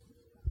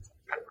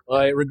Well,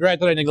 I regret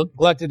that I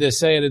neglected to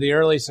say it at the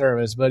early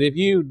service, but if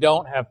you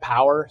don't have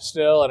power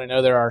still, and I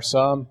know there are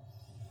some,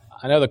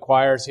 I know the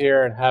choir's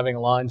here and having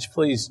lunch.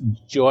 Please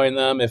join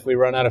them. If we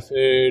run out of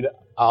food,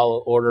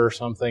 I'll order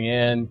something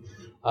in.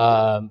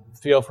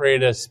 Feel free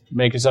to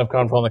make yourself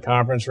comfortable in the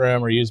conference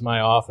room or use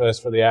my office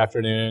for the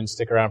afternoon.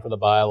 Stick around for the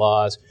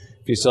bylaws.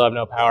 If you still have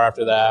no power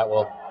after that,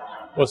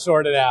 we'll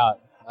sort it out.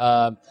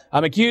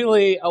 I'm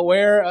acutely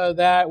aware of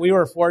that. We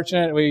were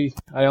fortunate.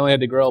 I only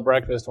had to grill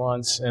breakfast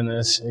once in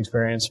this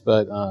experience,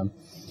 but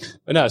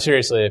no,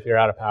 seriously, if you're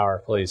out of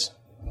power, please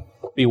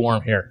be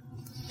warm here.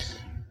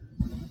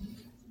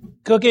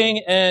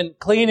 Cooking and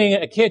cleaning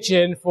a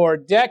kitchen for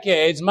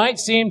decades might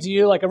seem to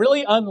you like a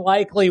really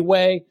unlikely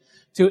way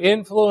to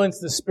influence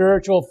the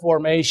spiritual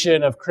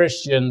formation of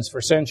Christians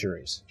for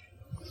centuries.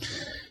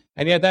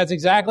 And yet that's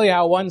exactly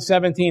how one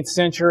 17th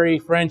century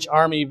French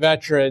army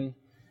veteran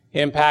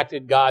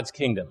impacted God's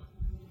kingdom.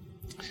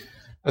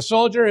 A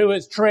soldier who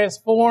was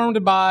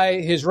transformed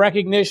by his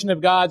recognition of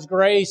God's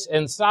grace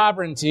and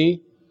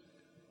sovereignty,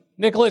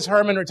 Nicholas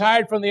Herman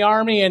retired from the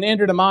army and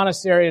entered a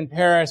monastery in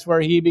Paris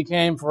where he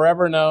became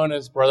forever known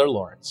as Brother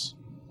Lawrence.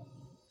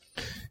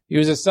 He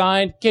was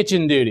assigned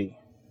kitchen duty.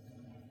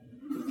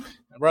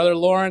 Brother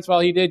Lawrence,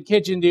 while he did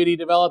kitchen duty,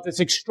 developed this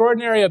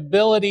extraordinary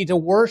ability to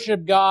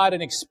worship God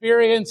and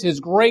experience His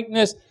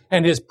greatness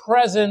and His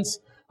presence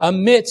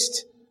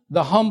amidst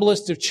the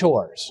humblest of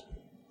chores.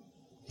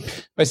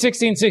 By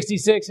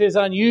 1666, his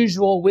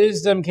unusual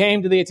wisdom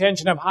came to the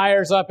attention of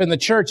higher up in the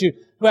church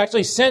who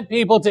actually sent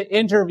people to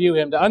interview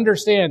him to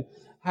understand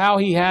how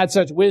he had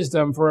such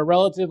wisdom for a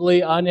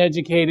relatively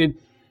uneducated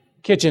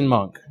kitchen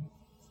monk.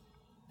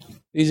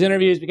 These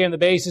interviews became the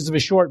basis of a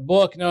short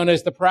book known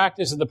as The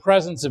Practice of the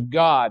Presence of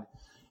God,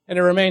 and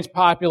it remains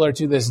popular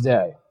to this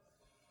day.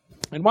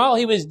 And while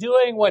he was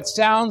doing what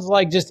sounds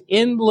like just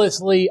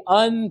endlessly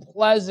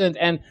unpleasant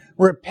and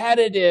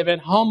repetitive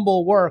and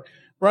humble work,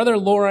 Brother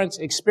Lawrence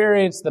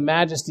experienced the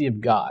majesty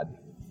of God.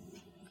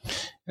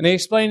 And he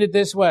explained it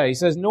this way. He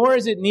says, "Nor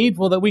is it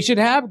needful that we should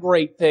have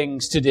great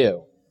things to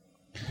do.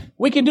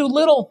 We can do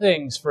little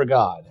things for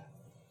God.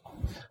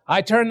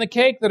 I turn the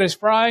cake that is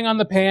frying on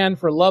the pan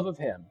for love of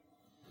Him.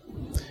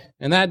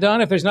 And that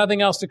done, if there's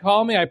nothing else to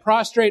call me, I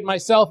prostrate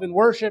myself in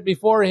worship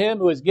before Him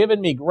who has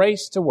given me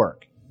grace to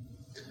work.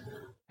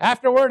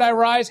 Afterward, I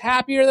rise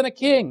happier than a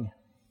king.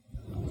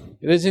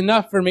 It is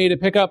enough for me to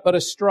pick up but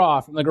a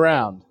straw from the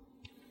ground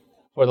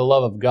for the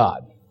love of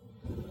God."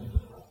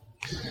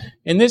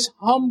 And this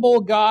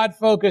humble,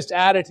 God-focused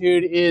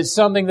attitude is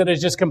something that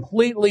is just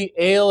completely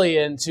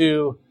alien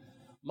to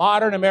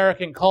modern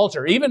American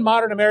culture, even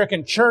modern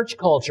American church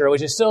culture,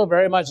 which is still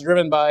very much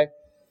driven by,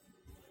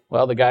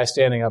 well, the guy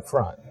standing up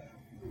front.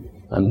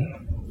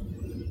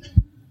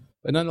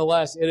 But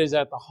nonetheless, it is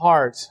at the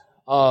heart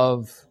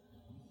of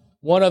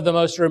one of the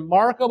most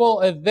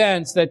remarkable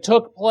events that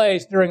took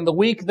place during the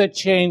week that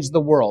changed the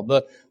world,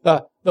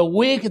 the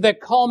week that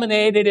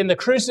culminated in the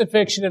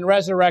crucifixion and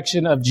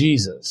resurrection of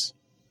Jesus.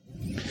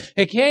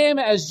 It came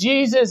as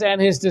Jesus and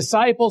His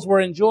disciples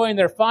were enjoying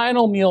their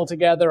final meal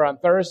together on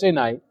Thursday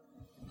night,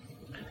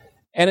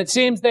 and it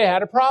seems they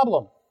had a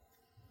problem.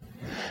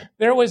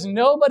 There was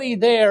nobody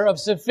there of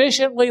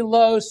sufficiently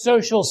low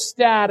social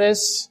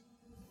status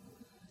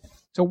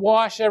to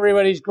wash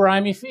everybody's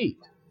grimy feet.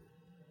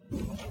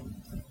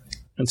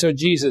 And so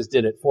Jesus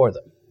did it for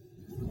them.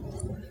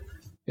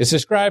 It's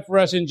described for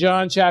us in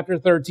John chapter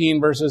 13,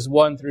 verses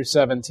 1 through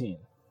 17.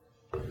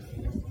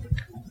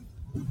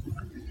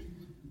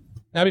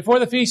 Now, before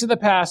the feast of the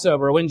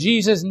Passover, when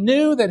Jesus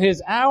knew that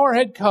His hour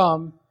had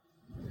come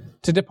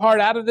to depart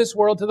out of this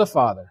world to the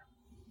Father,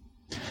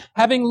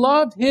 having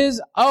loved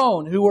His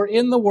own who were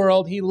in the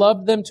world, He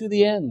loved them to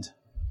the end.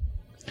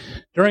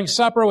 During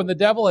supper, when the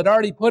devil had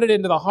already put it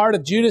into the heart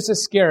of Judas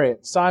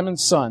Iscariot,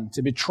 Simon's son,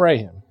 to betray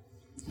Him,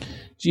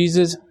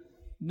 Jesus,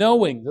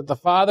 knowing that the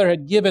Father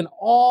had given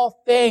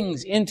all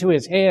things into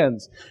His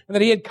hands, and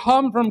that He had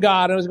come from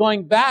God and was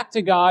going back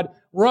to God,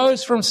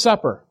 rose from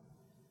supper.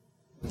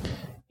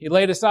 He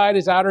laid aside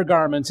His outer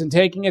garments and,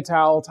 taking a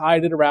towel,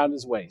 tied it around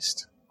His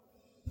waist.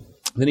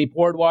 Then He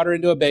poured water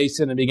into a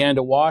basin and began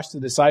to wash the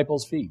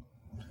disciples' feet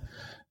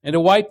and to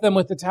wipe them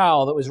with the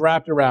towel that was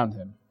wrapped around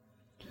Him.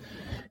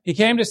 He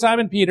came to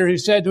Simon Peter, who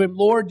said to Him,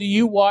 "Lord, do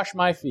you wash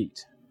my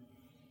feet?"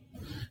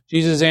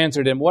 Jesus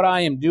answered him, "What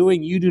I am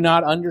doing you do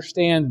not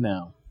understand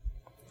now,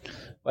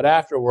 but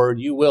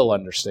afterward you will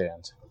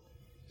understand."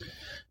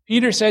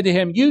 Peter said to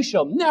Him, "You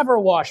shall never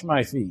wash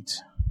my feet."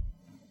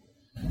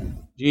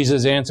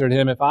 Jesus answered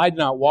him, "If I do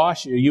not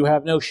wash you, you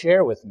have no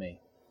share with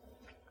me."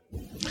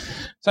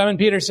 Simon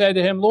Peter said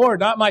to Him, "Lord,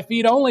 not my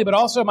feet only, but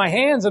also my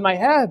hands and my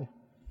head."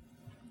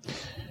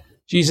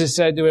 Jesus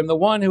said to him, "The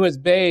one who is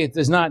bathed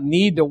does not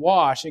need to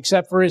wash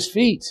except for his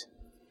feet,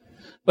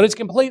 but is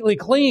completely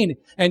clean,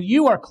 and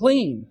you are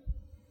clean,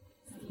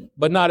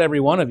 but not every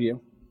one of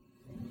you."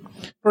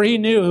 For He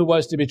knew who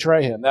was to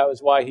betray Him. That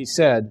was why He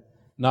said,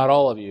 "Not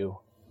all of you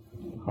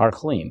are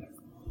clean."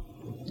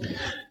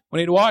 When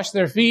He had washed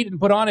their feet and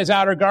put on His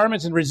outer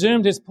garments and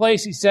resumed His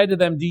place, He said to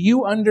them, "Do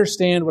you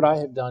understand what I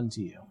have done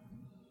to you?"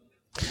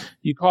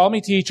 You call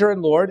me teacher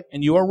and Lord,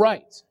 and you are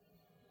right,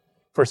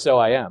 for so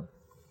I am.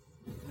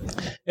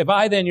 If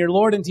I then, your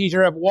Lord and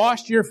teacher, have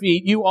washed your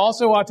feet, you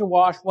also ought to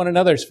wash one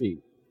another's feet.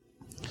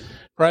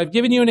 For I have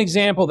given you an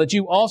example that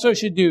you also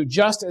should do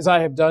just as I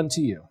have done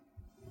to you.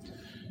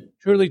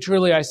 Truly,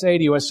 truly, I say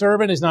to you, a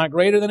servant is not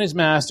greater than his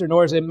master,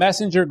 nor is a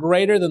messenger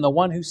greater than the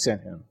one who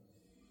sent him.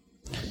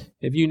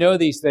 If you know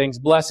these things,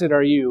 blessed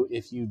are you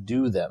if you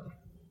do them.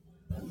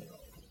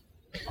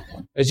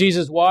 As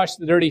Jesus washed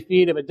the dirty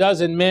feet of a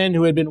dozen men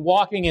who had been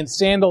walking in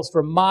sandals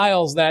for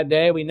miles that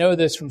day, we know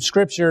this from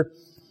Scripture,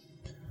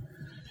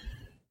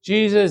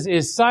 Jesus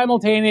is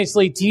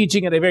simultaneously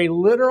teaching at a very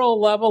literal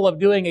level of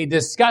doing a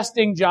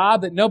disgusting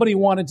job that nobody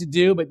wanted to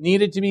do but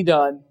needed to be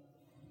done.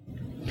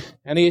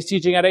 And he is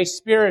teaching at a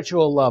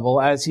spiritual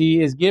level as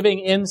he is giving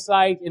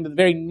insight into the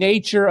very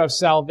nature of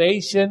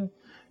salvation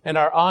and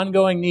our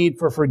ongoing need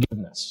for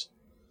forgiveness.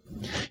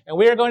 And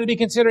we are going to be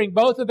considering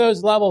both of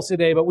those levels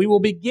today, but we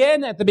will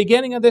begin at the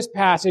beginning of this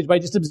passage by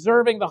just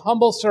observing the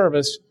humble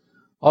service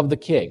of the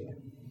king.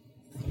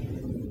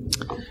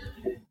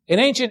 In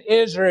ancient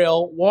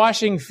Israel,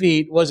 washing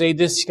feet was a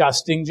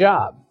disgusting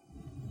job.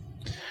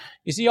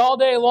 You see, all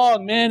day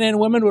long, men and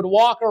women would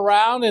walk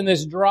around in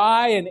this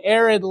dry and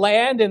arid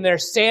land in their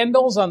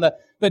sandals on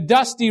the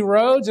dusty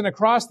roads and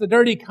across the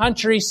dirty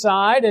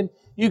countryside, and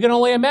you can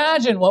only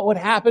imagine what would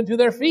happen to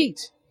their feet.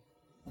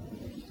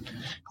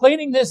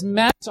 Cleaning this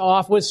mess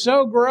off was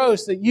so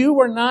gross that you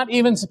were not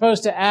even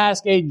supposed to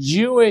ask a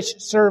Jewish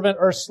servant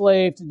or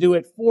slave to do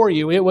it for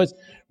you. It was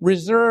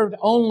reserved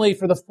only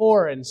for the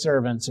foreign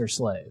servants or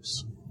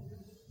slaves.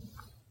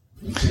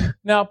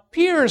 Now,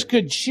 peers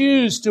could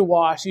choose to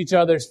wash each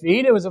other's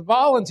feet. It was a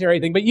voluntary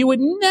thing, but you would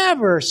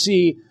never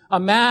see a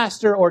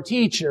master or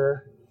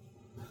teacher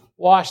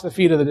wash the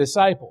feet of the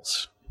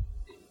disciples.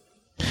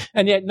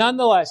 And yet,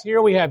 nonetheless,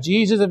 here we have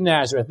Jesus of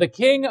Nazareth, the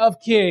King of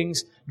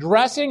Kings,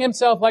 dressing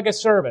himself like a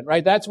servant,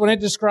 right? That's when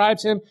it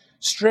describes him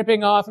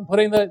stripping off and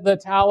putting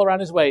the towel around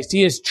his waist.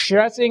 He is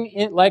dressing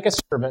it like a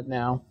servant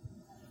now,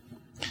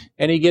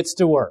 and he gets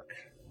to work.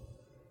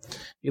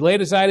 He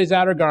laid aside his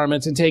outer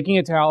garments and taking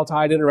a towel,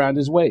 tied it around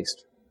his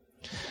waist.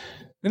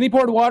 Then he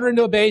poured water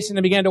into a basin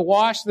and began to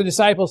wash the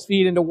disciples'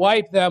 feet and to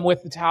wipe them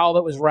with the towel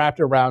that was wrapped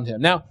around him.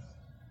 Now,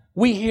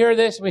 we hear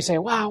this and we say,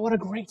 wow, what a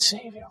great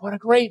Savior, what a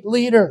great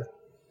leader.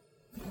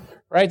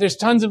 Right? There's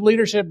tons of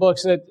leadership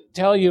books that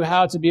tell you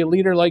how to be a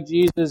leader like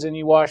Jesus and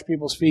you wash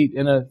people's feet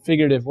in a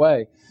figurative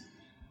way.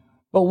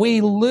 But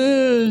we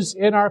lose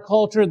in our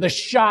culture the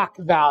shock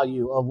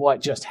value of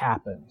what just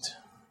happened.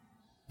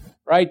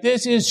 Right?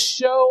 This is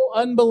so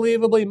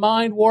unbelievably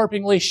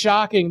mind-warpingly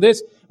shocking.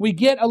 We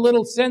get a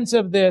little sense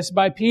of this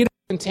by Peter's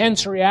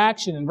intense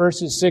reaction in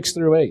verses 6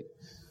 through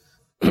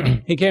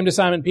 8. He came to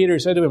Simon Peter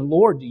and said to him,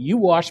 Lord, do you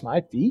wash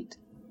my feet?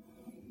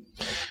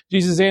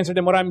 Jesus answered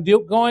him, what I'm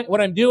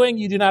doing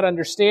you do not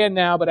understand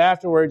now, but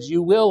afterwards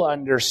you will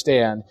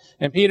understand.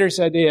 And Peter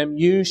said to him,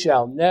 you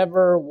shall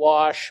never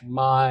wash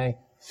my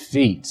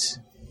feet.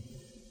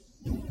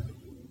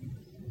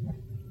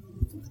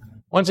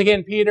 Once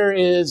again, Peter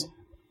is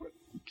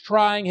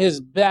trying his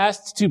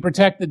best to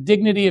protect the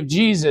dignity of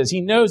Jesus.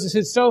 He knows this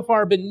is so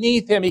far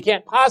beneath him. He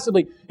can't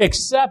possibly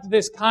accept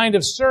this kind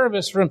of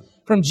service from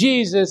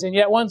Jesus. And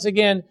yet, once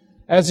again,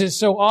 as is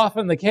so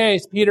often the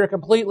case, Peter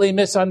completely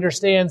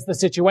misunderstands the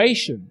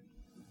situation.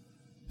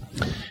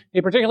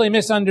 He particularly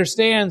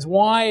misunderstands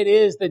why it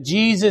is that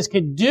Jesus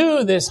could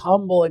do this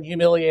humble and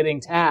humiliating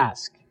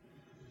task.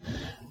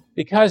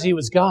 Because he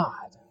was God.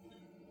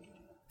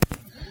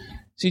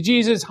 See,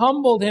 Jesus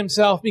humbled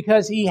himself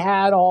because he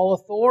had all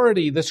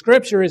authority. The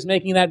Scripture is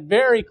making that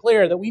very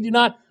clear, that we do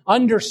not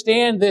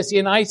understand this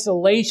in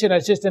isolation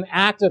as just an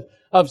act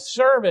of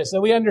service,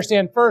 that we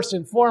understand first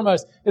and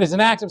foremost it is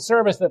an act of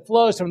service that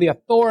flows from the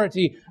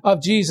authority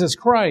of Jesus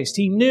Christ.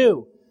 He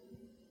knew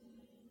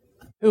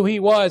who he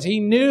was. He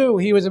knew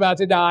he was about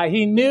to die.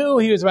 He knew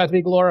he was about to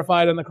be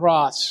glorified on the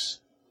cross.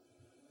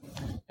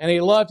 And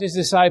he loved his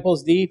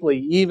disciples deeply,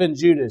 even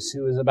Judas,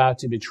 who was about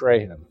to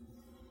betray him.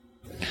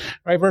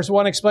 Right, verse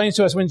 1 explains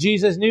to us, when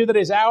Jesus knew that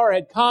his hour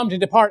had come to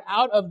depart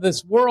out of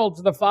this world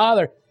to the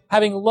Father,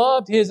 having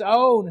loved his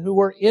own who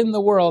were in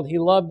the world, he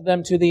loved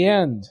them to the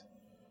end.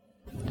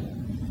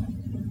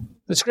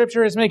 The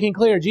Scripture is making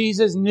clear,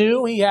 Jesus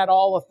knew he had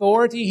all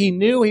authority. He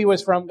knew he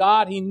was from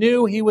God. He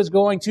knew he was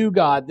going to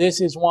God.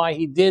 This is why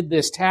he did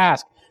this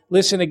task.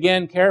 Listen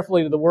again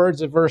carefully to the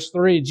words of verse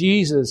 3.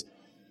 Jesus,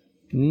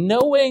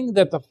 knowing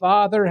that the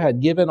Father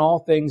had given all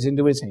things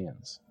into his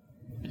hands,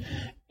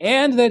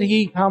 and that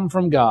he come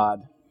from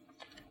God,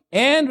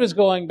 and was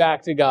going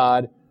back to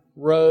God,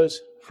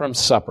 rose from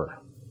supper.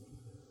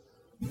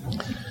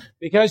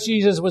 Because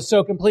Jesus was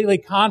so completely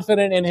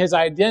confident in his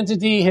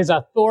identity, his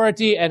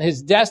authority, and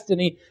his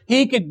destiny,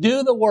 he could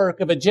do the work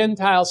of a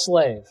Gentile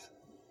slave.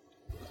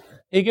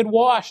 He could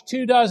wash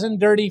 24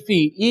 dirty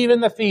feet, even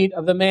the feet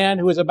of the man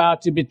who was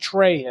about to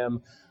betray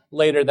him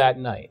later that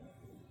night.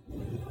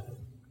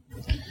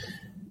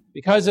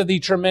 Because of the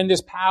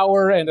tremendous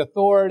power and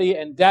authority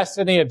and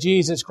destiny of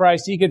Jesus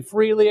Christ, he could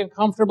freely and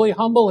comfortably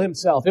humble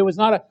himself. It was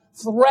not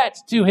threat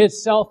to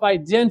his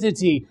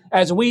self-identity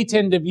as we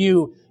tend to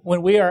view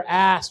when we are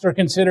asked or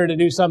considered to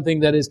do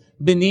something that is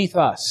beneath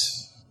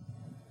us.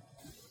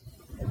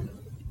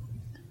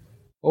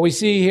 What we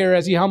see here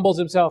as he humbles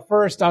himself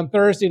first on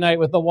Thursday night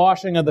with the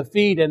washing of the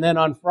feet, and then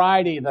on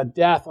Friday, the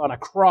death on a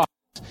cross.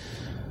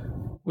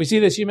 We see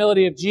this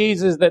humility of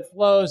Jesus that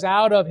flows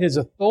out of his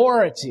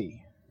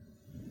authority.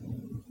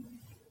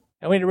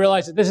 And we need to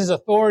realize that this is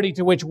authority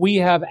to which we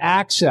have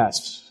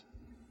access,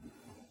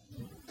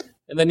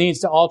 and that needs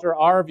to alter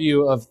our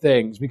view of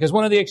things. Because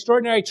one of the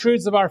extraordinary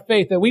truths of our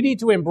faith that we need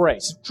to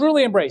embrace,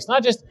 truly embrace,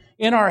 not just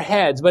in our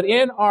heads, but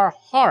in our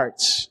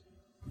hearts,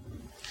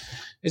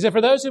 is that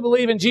for those who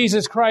believe in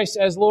Jesus Christ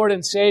as Lord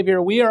and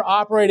Savior, we are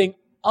operating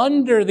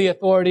under the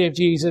authority of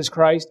Jesus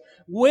Christ,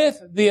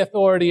 with the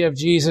authority of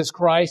Jesus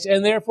Christ,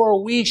 and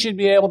therefore we should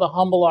be able to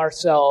humble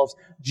ourselves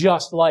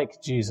just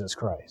like Jesus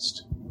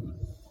Christ.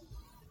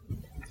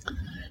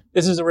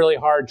 This is a really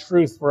hard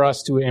truth for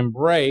us to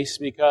embrace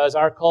because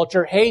our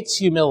culture hates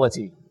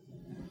humility.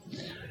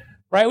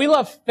 Right? We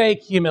love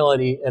fake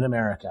humility in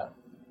America.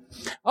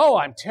 Oh,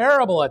 I'm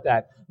terrible at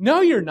that.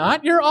 No, you're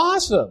not. You're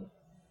awesome.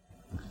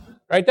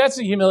 Right? That's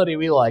the humility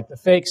we like, the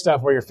fake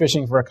stuff where you're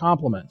fishing for a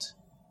compliment.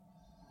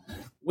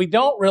 We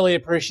don't really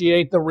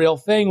appreciate the real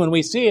thing when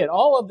we see it.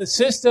 All of the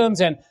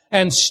systems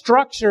and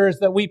structures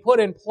that we put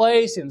in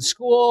place in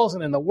schools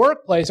and in the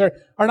workplace are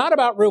not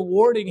about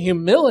rewarding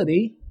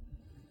humility.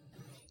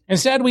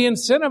 Instead, we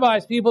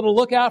incentivize people to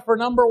look out for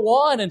number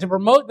one and to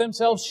promote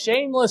themselves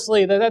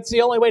shamelessly, that's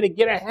the only way to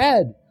get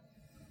ahead.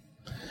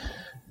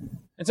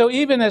 And so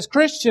even as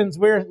Christians,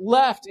 we're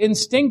left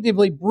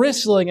instinctively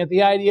bristling at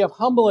the idea of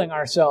humbling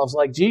ourselves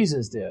like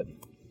Jesus did.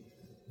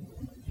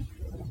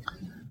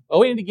 But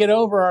we need to get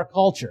over our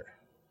culture.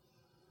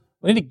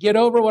 We need to get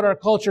over what our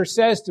culture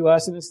says to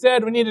us, and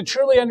instead we need to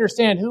truly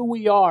understand who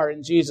we are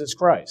in Jesus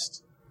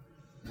Christ.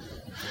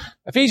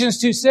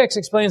 Ephesians 2:6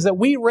 explains that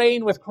we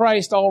reign with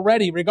Christ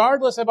already,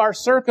 regardless of our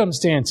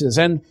circumstances,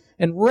 and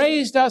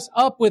raised us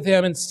up with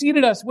him and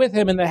seated us with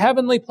him in the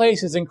heavenly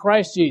places in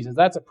Christ Jesus.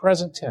 That's a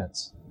present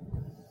tense.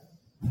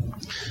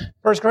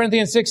 1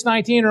 Corinthians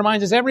 6:19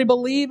 reminds us every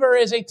believer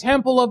is a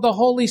temple of the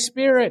Holy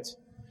Spirit.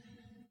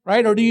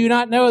 Right? Or do you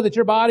not know that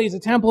your body is a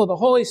temple of the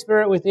Holy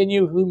Spirit within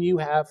you, whom you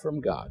have from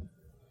God?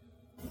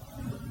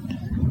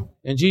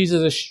 And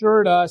Jesus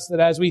assured us that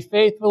as we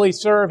faithfully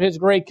serve his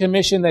great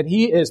commission, that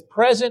he is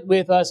present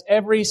with us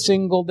every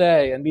single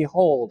day. And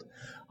behold,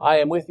 I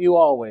am with you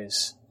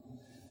always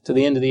to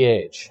the end of the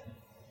age.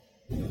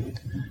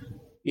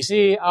 You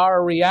see,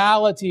 our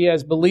reality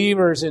as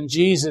believers in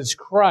Jesus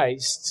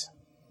Christ,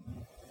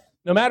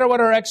 no matter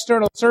what our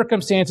external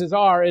circumstances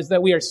are, is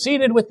that we are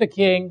seated with the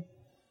King.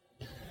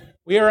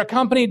 We are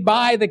accompanied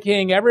by the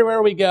King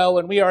everywhere we go,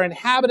 and we are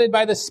inhabited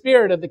by the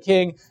Spirit of the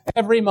King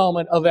every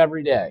moment of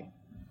every day.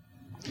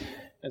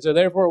 And so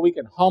therefore we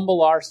can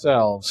humble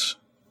ourselves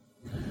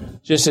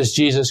just as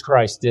Jesus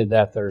Christ did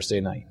that Thursday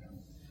night.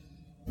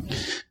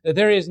 That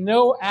there is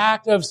no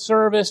act of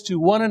service to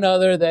one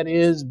another that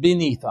is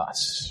beneath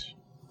us.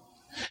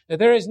 That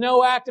there is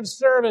no act of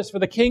service for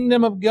the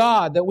kingdom of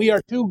God that we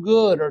are too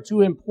good or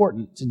too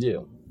important to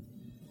do.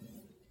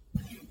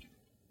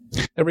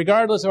 That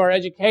regardless of our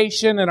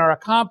education and our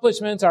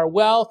accomplishments, our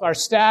wealth, our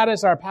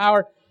status, our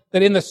power,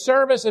 that in the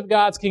service of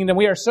God's kingdom,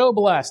 we are so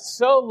blessed,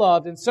 so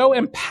loved, and so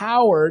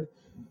empowered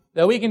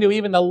that we can do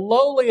even the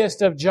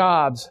lowliest of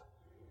jobs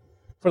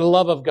for the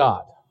love of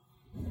God.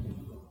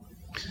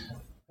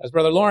 As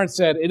Brother Lawrence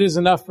said, it is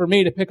enough for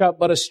me to pick up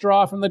but a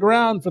straw from the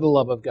ground for the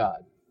love of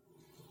God.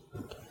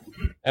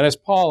 And as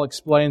Paul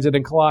explains it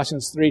in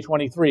Colossians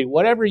 3:23,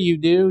 whatever you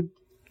do,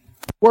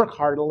 work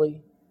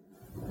heartily,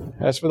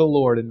 as for the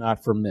Lord and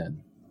not for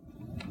men.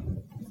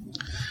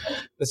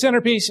 The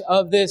centerpiece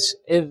of this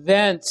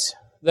event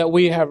that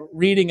we have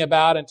reading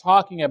about and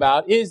talking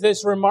about is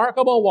this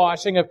remarkable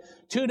washing of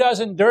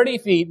 24 dirty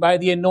feet by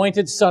the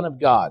anointed Son of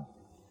God.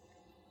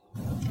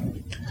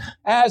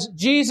 As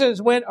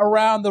Jesus went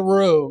around the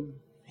room,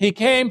 he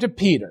came to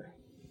Peter,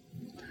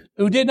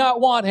 who did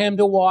not want him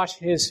to wash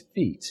his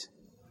feet.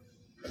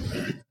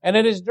 And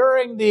it is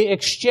during the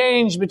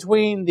exchange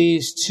between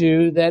these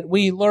two that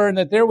we learn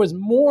that there was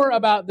more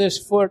about this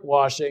foot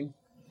washing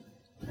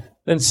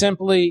than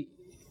simply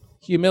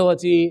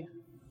humility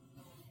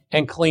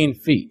and clean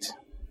feet.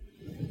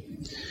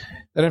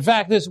 That in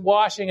fact this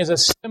washing is a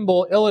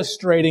symbol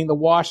illustrating the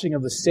washing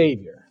of the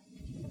Savior.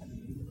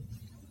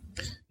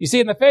 You see,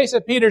 in the face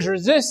of Peter's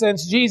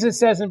resistance, Jesus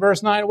says in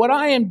verse 9, what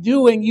I am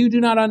doing you do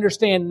not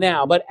understand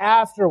now, but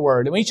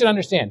afterward. And we should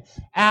understand,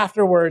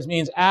 afterwards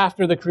means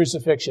after the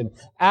crucifixion,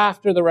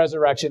 after the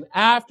resurrection,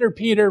 after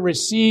Peter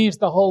receives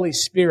the Holy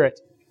Spirit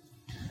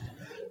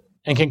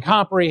and can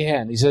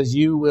comprehend. He says,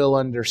 you will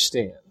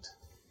understand.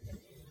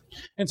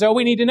 And so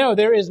we need to know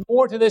there is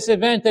more to this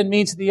event than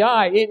meets the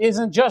eye. It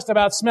isn't just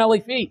about smelly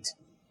feet.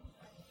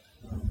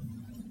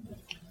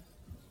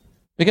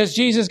 Because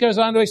Jesus goes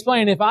on to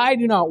explain, if I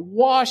do not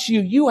wash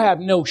you, you have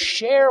no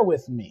share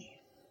with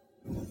me.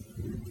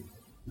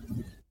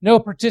 no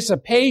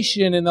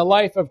participation in the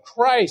life of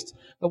Christ.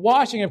 The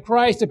washing of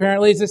Christ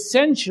apparently is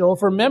essential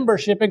for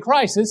membership in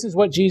Christ. This is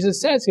what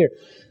Jesus says here.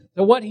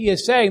 So what he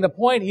is saying, the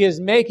point he is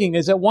making,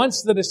 is that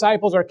once the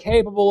disciples are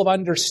capable of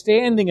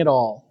understanding it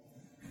all,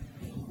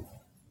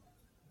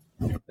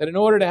 that in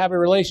order to have a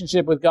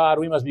relationship with God,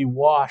 we must be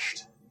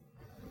washed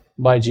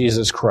by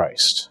Jesus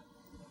Christ.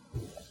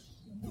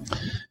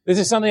 This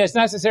is something that's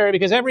necessary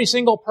because every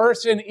single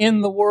person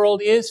in the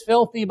world is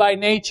filthy by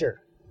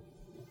nature.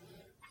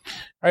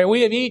 All right,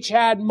 we have each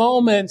had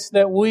moments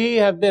that we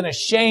have been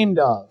ashamed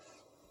of.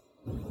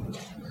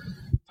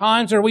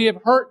 Times where we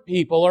have hurt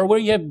people or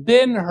we have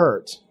been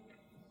hurt.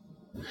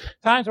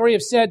 Times where we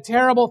have said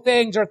terrible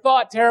things or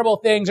thought terrible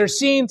things or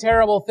seen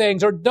terrible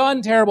things or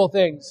done terrible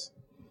things.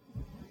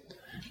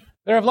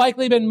 There have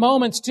likely been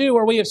moments, too,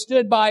 where we have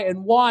stood by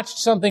and watched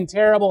something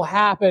terrible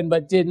happen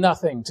but did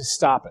nothing to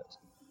stop it.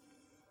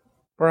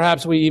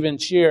 Perhaps we even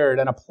cheered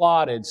and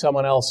applauded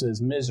someone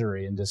else's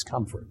misery and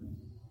discomfort.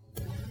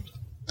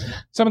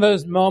 Some of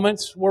those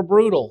moments were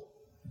brutal.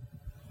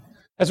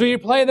 As we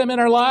replay them in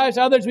our lives,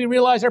 others we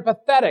realize are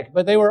pathetic,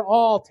 but they were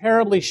all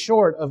terribly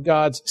short of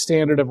God's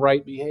standard of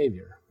right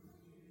behavior.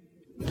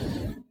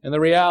 And the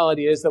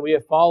reality is that we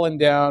have fallen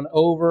down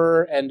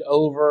over and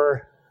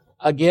over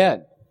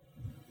again.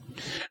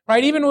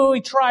 Right? Even when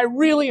we try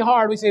really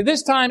hard, we say,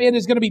 this time it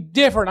is going to be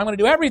different. I'm going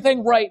to do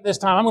everything right this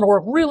time. I'm going to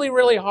work really,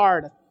 really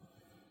hard.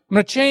 I'm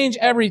going to change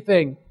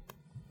everything.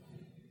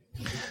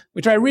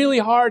 We try really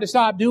hard to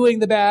stop doing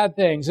the bad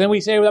things. And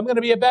we say, well, I'm going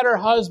to be a better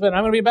husband.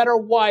 I'm going to be a better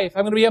wife.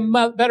 I'm going to be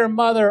a better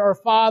mother or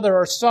father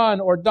or son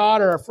or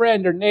daughter or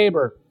friend or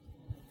neighbor.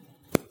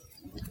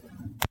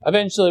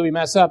 Eventually we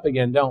mess up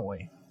again, don't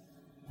we?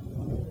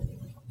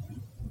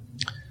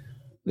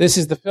 This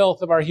is the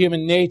filth of our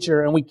human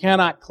nature, and we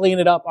cannot clean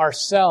it up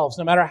ourselves,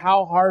 no matter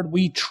how hard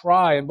we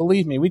try. And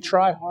believe me, we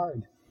try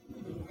hard.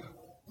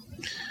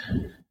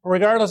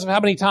 Regardless of how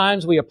many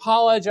times we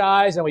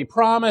apologize and we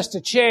promise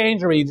to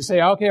change, or we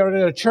say, okay, we're going to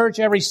go to church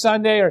every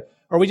Sunday,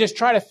 or we just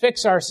try to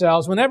fix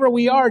ourselves, whenever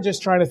we are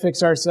just trying to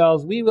fix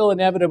ourselves, we will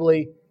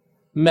inevitably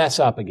mess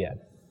up again.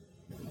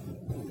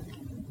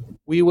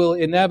 We will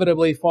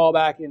inevitably fall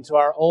back into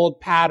our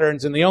old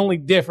patterns, and the only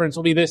difference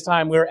will be this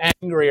time we're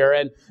angrier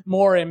and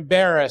more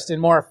embarrassed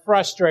and more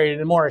frustrated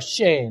and more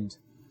ashamed.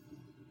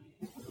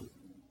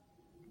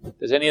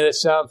 Does any of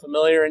this sound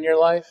familiar in your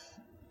life?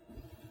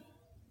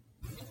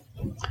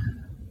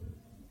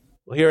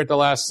 Well, here at the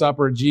Last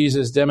Supper,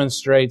 Jesus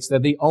demonstrates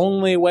that the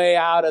only way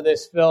out of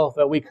this filth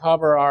that we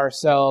cover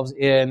ourselves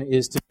in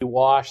is to be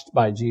washed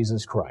by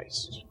Jesus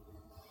Christ.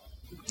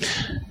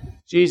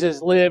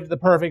 Jesus lived the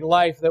perfect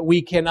life that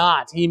we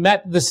cannot. He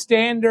met the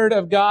standard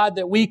of God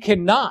that we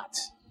cannot.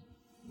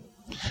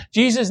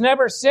 Jesus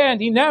never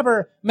sinned. He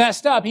never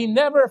messed up. He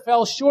never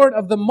fell short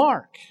of the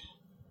mark.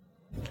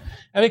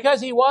 And because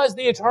he was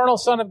the eternal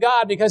Son of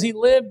God, because he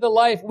lived the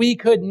life we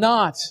could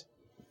not,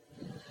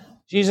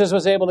 Jesus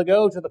was able to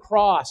go to the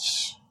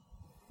cross,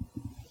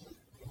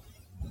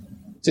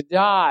 to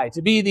die,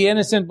 to be the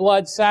innocent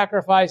blood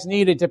sacrifice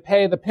needed to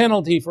pay the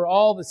penalty for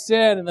all the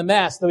sin and the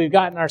mess that we've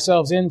gotten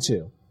ourselves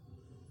into.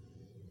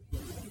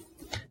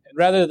 And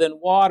rather than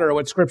water,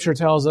 what Scripture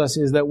tells us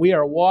is that we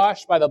are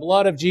washed by the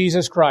blood of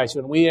Jesus Christ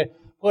when we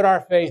put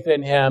our faith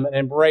in him and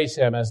embrace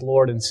him as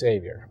Lord and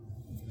Savior.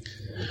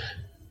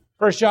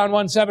 1 John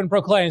 1:7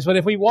 proclaims, but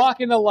if we walk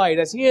in the light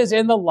as he is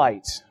in the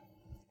light,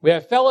 we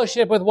have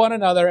fellowship with one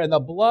another, and the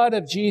blood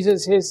of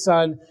Jesus, his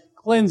Son,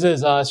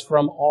 cleanses us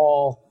from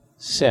all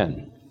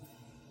sin.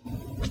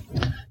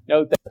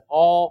 Note that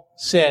all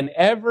sin,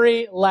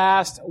 every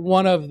last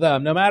one of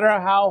them, no matter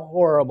how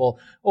horrible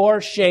or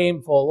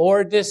shameful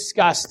or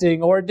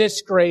disgusting or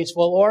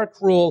disgraceful or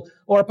cruel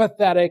or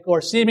pathetic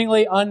or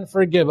seemingly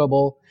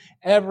unforgivable,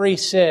 every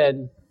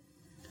sin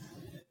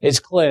is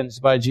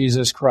cleansed by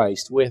Jesus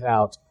Christ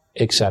without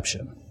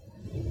exception.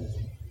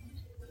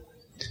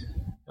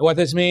 What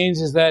this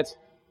means is that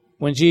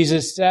when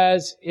Jesus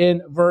says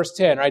in verse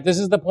 10, right, this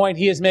is the point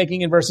he is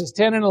making in verses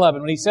 10 and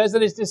 11, when he says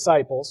that his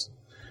disciples,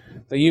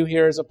 the you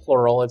here is a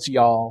plural, it's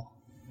y'all.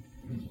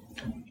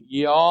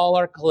 Y'all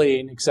are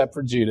clean except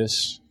for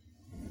Judas,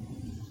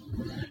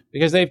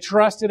 because they've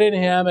trusted in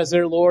him as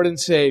their Lord and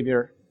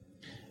Savior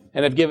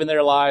and have given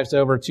their lives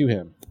over to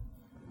him.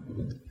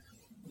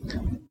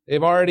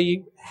 They've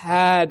already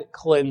had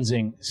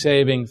cleansing,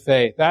 saving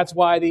faith. That's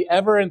why the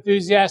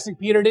ever-enthusiastic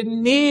Peter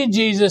didn't need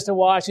Jesus to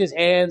wash his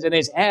hands and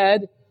his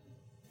head,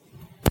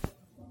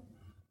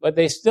 but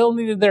they still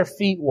needed their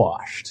feet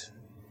washed.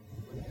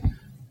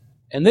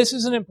 And this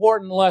is an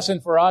important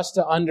lesson for us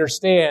to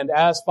understand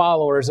as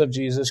followers of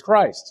Jesus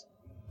Christ.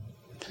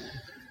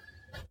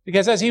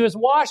 Because as he was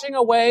washing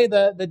away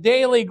the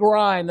daily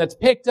grime that's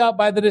picked up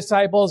by the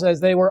disciples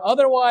as they were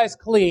otherwise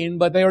clean,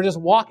 but they were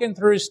just walking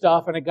through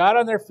stuff and it got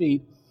on their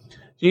feet,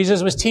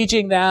 Jesus was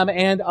teaching them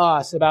and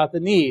us about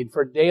the need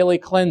for daily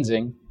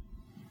cleansing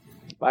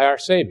by our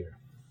Savior.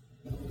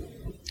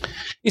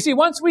 You see,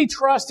 once we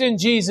trust in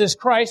Jesus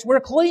Christ, we're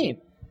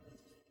clean.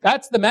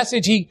 That's the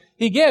message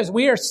he gives.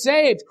 We are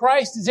saved.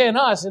 Christ is in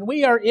us, and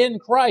we are in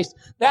Christ.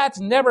 That's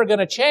never going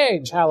to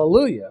change.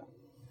 Hallelujah.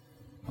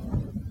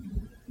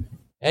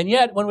 And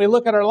yet, when we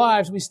look at our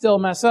lives, we still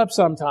mess up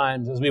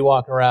sometimes as we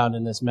walk around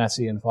in this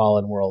messy and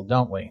fallen world,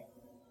 don't we?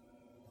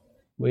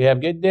 We have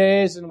good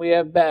days and we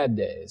have bad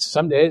days.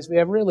 Some days we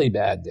have really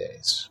bad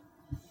days.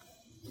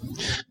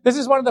 This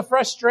is one of the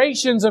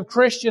frustrations of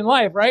Christian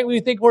life, right? We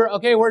think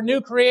we're new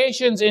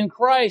creations in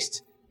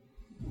Christ.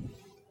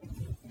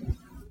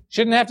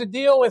 Shouldn't have to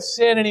deal with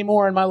sin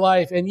anymore in my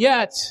life. And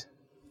yet,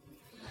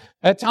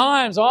 at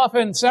times,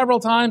 often several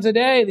times a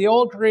day, the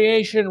old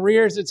creation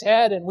rears its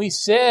head and we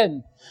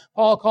sin.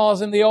 Paul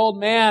calls him the old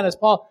man as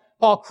Paul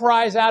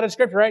cries out in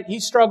Scripture, right?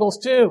 He struggles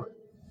too.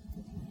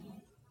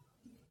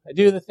 I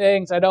do the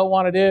things I don't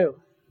want to do.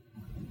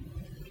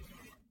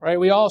 Right?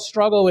 We all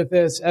struggle with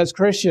this as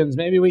Christians.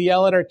 Maybe we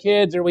yell at our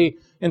kids, or we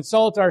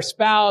insult our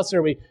spouse,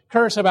 or we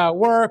curse about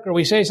work, or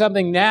we say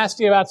something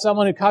nasty about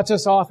someone who cuts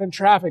us off in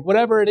traffic.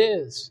 Whatever it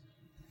is.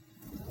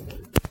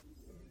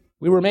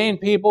 We remain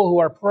people who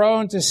are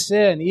prone to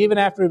sin even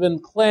after we've been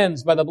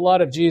cleansed by the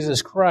blood of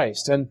Jesus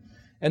Christ.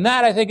 And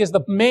that, I think, is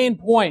the main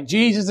point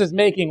Jesus is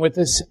making with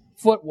this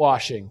foot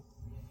washing.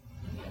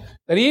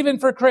 That even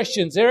for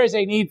Christians, there is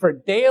a need for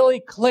daily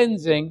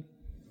cleansing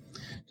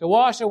to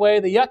wash away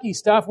the yucky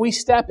stuff we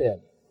step in.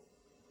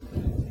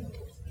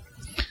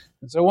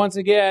 And so once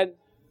again,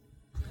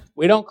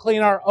 we don't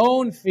clean our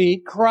own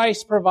feet.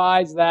 Christ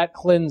provides that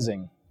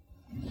cleansing,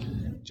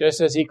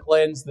 just as he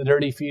cleansed the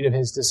dirty feet of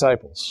his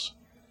disciples.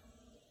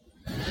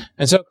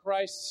 And so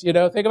Christ,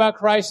 think about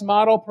Christ's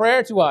model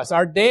prayer to us,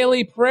 our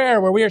daily prayer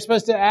where we are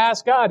supposed to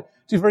ask God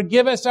to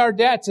forgive us our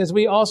debts as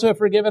we also have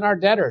forgiven our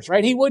debtors,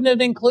 right? He wouldn't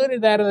have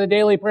included that in the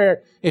daily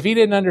prayer if he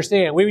didn't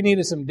understand. We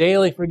needed some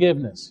daily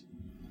forgiveness,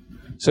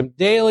 some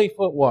daily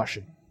foot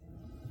washing.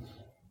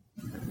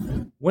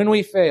 When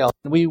we fail,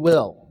 and we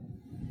will.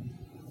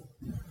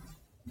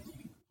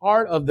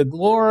 Part of the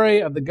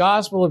glory of the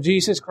gospel of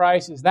Jesus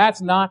Christ is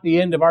that's not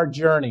the end of our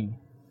journey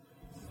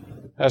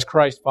as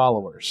Christ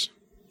followers.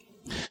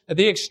 That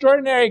the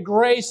extraordinary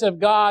grace of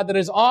God that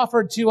is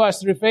offered to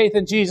us through faith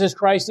in Jesus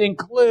Christ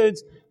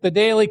includes the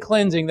daily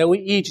cleansing that we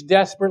each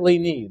desperately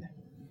need.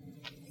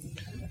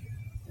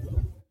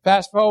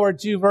 Fast forward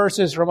 2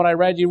 verses from what I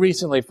read you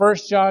recently. 1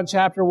 John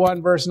chapter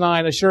 1, verse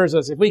 9 assures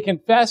us, if we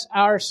confess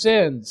our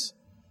sins,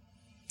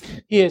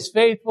 he is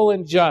faithful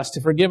and just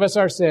to forgive us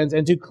our sins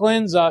and to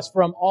cleanse us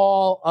from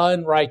all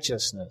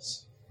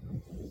unrighteousness.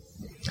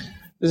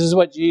 This is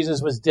what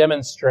Jesus was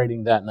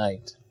demonstrating that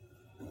night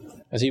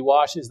as he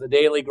washes the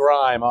daily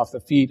grime off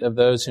the feet of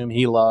those whom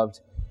he loved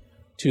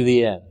to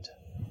the end.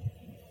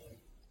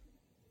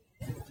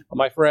 Well,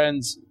 my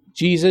friends,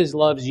 Jesus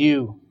loves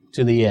you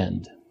to the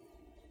end,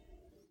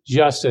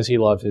 just as he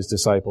loved his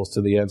disciples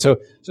to the end.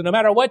 So no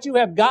matter what you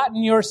have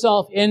gotten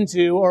yourself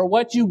into or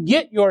what you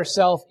get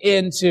yourself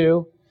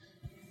into,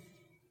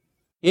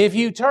 if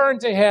you turn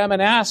to him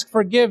and ask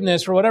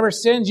forgiveness for whatever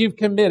sins you've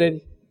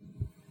committed,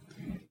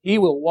 he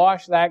will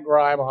wash that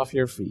grime off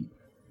your feet.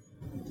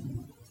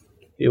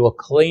 He will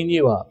clean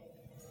you up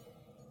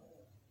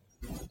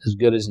as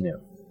good as new.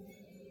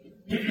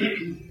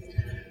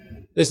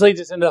 This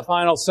leads us into the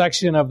final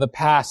section of the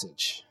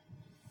passage.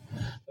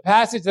 The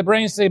passage that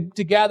brings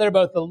together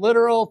both the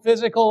literal,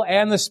 physical,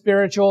 and the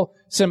spiritual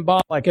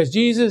symbolic, as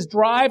Jesus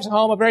drives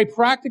home a very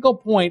practical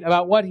point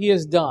about what he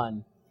has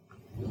done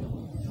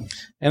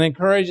and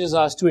encourages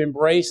us to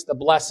embrace the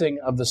blessing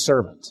of the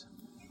servant.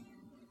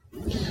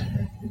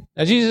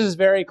 Now, Jesus is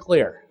very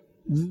clear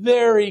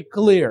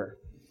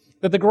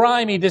that the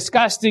grimy,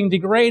 disgusting,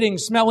 degrading,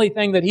 smelly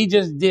thing that he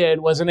just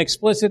did was an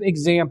explicit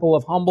example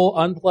of humble,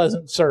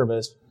 unpleasant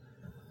service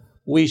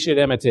we should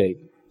imitate.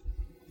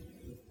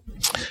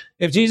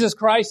 If Jesus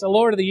Christ, the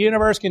Lord of the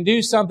universe, can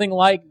do something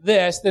like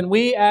this, then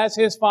we as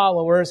his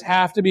followers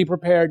have to be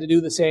prepared to do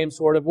the same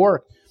sort of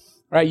work.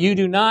 Right? You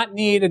do not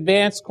need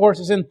advanced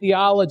courses in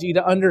theology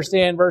to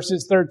understand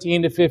verses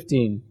 13 to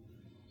 15.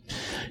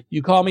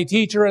 You call me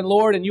teacher and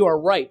Lord, and you are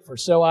right, for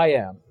so I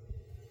am.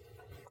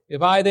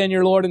 If I then,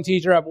 your Lord and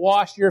teacher, have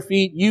washed your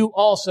feet, you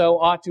also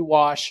ought to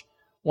wash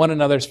one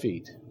another's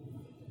feet.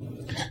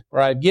 For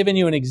I have given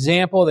you an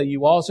example that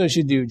you also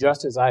should do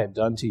just as I have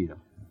done to you.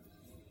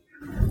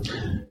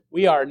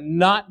 We are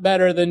not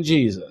better than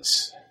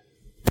Jesus.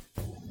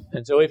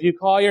 And so if you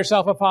call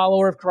yourself a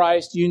follower of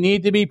Christ, you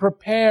need to be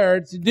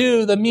prepared to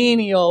do the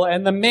menial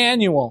and the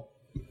manual,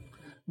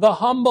 the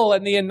humble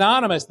and the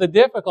anonymous, the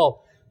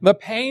difficult, the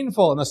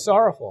painful and the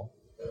sorrowful.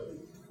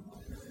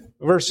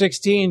 Verse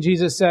 16,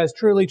 Jesus says,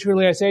 truly,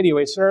 truly, I say to you,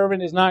 a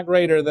servant is not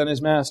greater than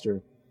his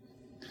master,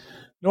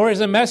 nor is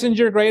a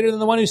messenger greater than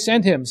the one who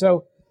sent him.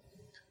 So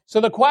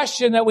the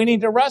question that we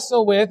need to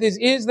wrestle with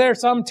is there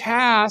some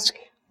task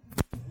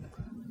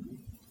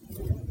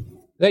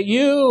that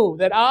you,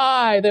 that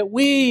I, that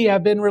we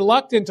have been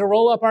reluctant to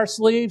roll up our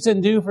sleeves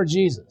and do for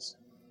Jesus?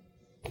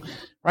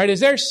 Right? Is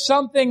there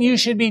something you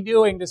should be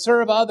doing to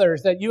serve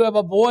others that you have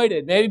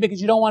avoided? Maybe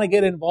because you don't want to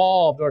get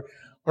involved or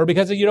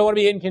because you don't want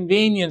to be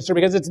inconvenienced or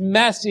because it's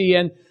messy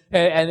and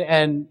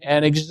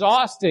and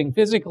exhausting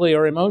physically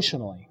or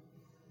emotionally?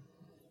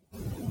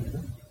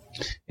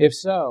 If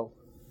so,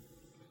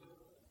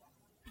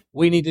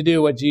 we need to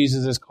do what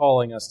Jesus is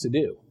calling us to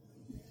do.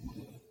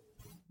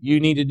 You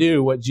need to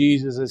do what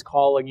Jesus is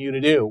calling you to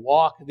do.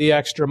 Walk the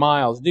extra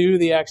miles. Do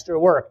the extra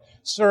work.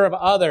 Serve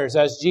others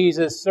as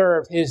Jesus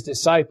served his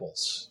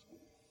disciples.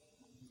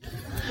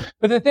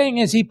 But the thing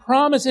is, he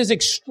promises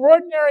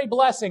extraordinary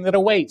blessing that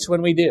awaits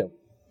when we do.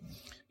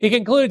 He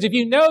concludes, if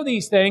you know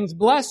these things,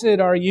 blessed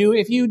are you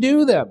if you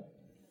do them.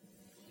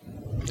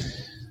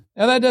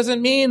 Now that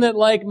doesn't mean that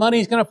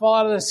money's going to fall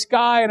out of the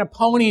sky and a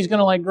pony's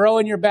going to grow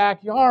in your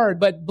backyard,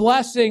 but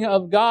blessing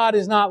of God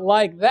is not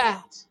like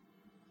that.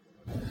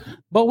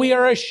 But we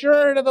are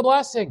assured of the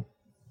blessing,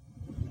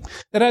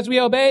 that as we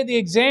obey the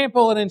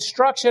example and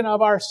instruction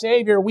of our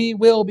Savior, we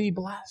will be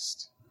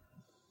blessed.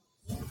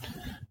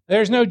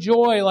 There's no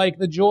joy like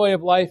the joy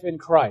of life in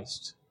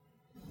Christ,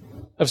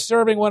 of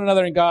serving one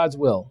another in God's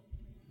will.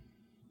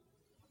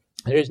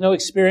 There is no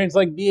experience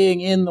like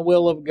being in the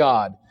will of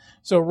God.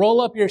 So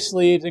roll up your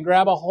sleeves and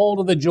grab a hold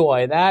of the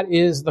joy. That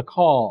is the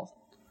call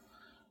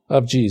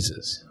of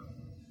Jesus.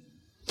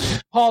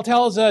 Paul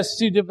tells us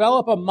to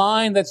develop a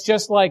mind that's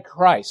just like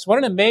Christ. What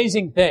an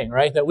amazing thing,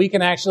 right? That we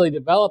can actually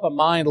develop a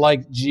mind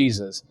like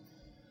Jesus,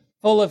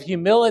 full of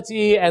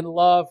humility and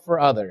love for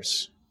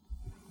others.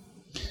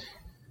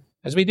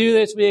 As we do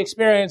this, we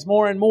experience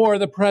more and more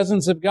the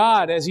presence of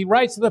God. As he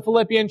writes to the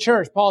Philippian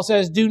church, Paul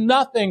says, do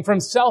nothing from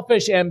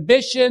selfish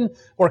ambition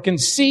or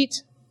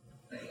conceit,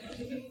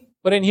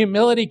 but in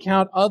humility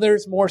count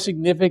others more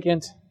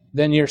significant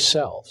than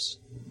yourselves.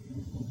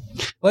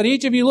 Let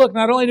each of you look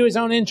not only to his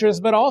own interests,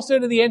 but also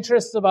to the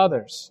interests of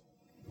others.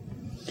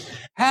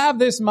 Have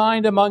this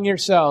mind among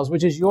yourselves,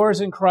 which is yours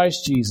in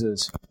Christ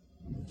Jesus,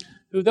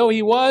 who though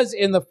he was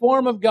in the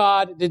form of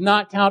God, did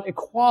not count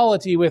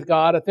equality with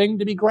God a thing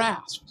to be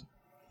grasped,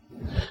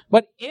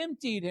 but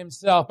emptied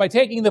himself by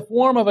taking the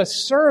form of a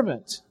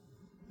servant.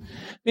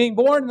 Being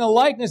born in the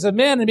likeness of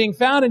men and being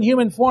found in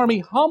human form, he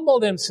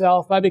humbled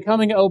himself by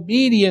becoming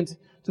obedient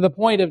to the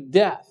point of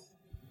death,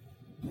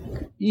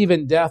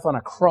 even death on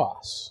a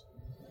cross.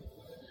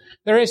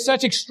 There is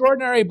such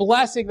extraordinary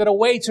blessing that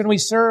awaits when we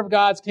serve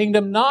God's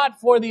kingdom,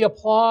 not for the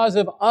applause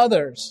of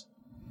others,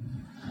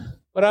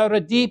 but out of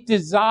a deep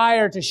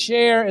desire to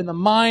share in the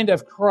mind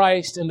of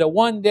Christ and to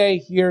one day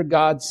hear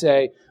God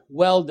say,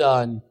 well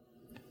done,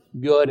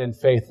 good and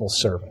faithful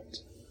servant.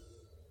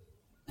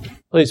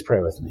 Please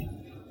pray with me.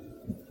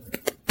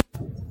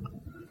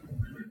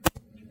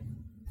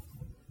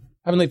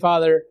 Heavenly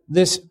Father,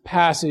 this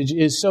passage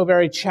is so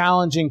very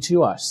challenging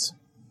to us.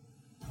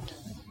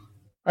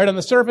 All right, on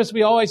the surface,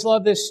 we always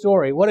love this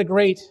story. What a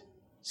great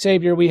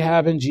Savior we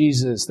have in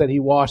Jesus, that he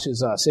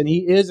washes us. And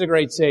he is a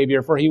great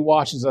Savior, for he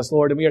washes us,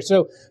 Lord. And we are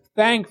so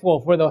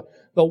thankful for the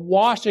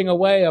washing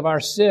away of our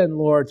sin,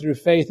 Lord, through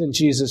faith in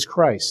Jesus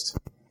Christ.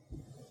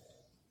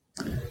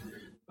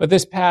 But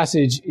this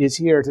passage is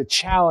here to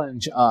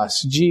challenge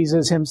us.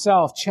 Jesus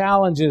himself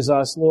challenges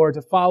us, Lord,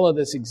 to follow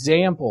this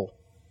example,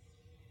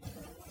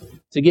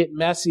 to get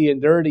messy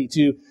and dirty,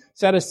 to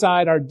set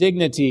aside our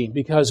dignity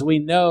because we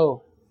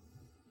know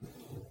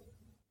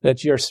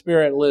that your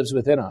Spirit lives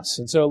within us.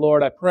 And so,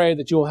 Lord, I pray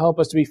that you will help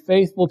us to be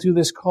faithful to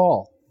this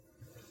call,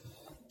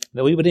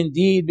 that we would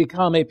indeed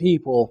become a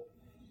people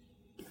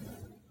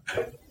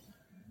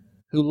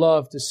who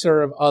love to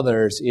serve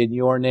others in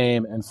your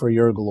name and for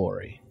your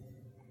glory.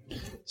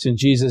 It's in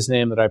Jesus'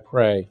 name that I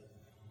pray.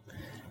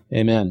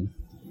 Amen.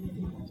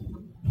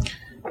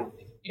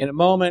 In a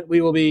moment, we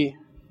will be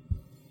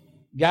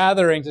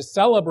gathering to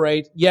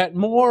celebrate yet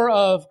more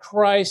of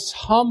Christ's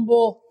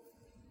humble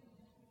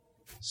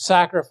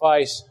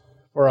sacrifice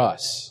for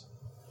us.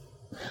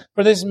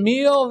 For this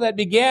meal that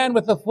began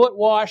with the foot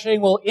washing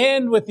will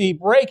end with the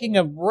breaking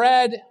of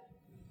bread,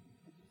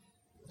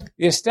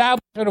 the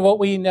establishment of what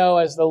we know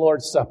as the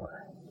Lord's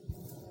Supper.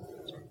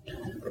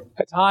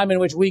 A time in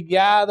which we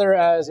gather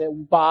as a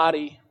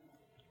body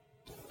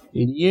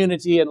in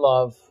unity and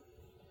love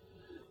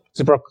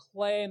to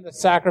proclaim the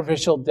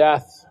sacrificial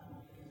death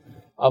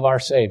of our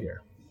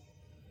Savior.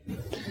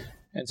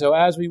 And so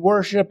as we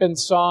worship in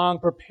song,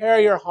 prepare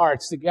your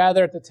hearts to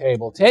gather at the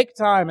table. Take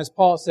time, as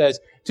Paul says,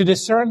 to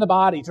discern the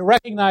body, to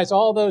recognize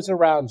all those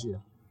around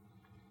you,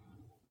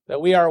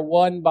 that we are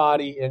one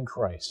body in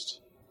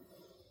Christ.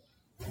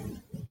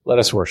 Let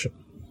us worship.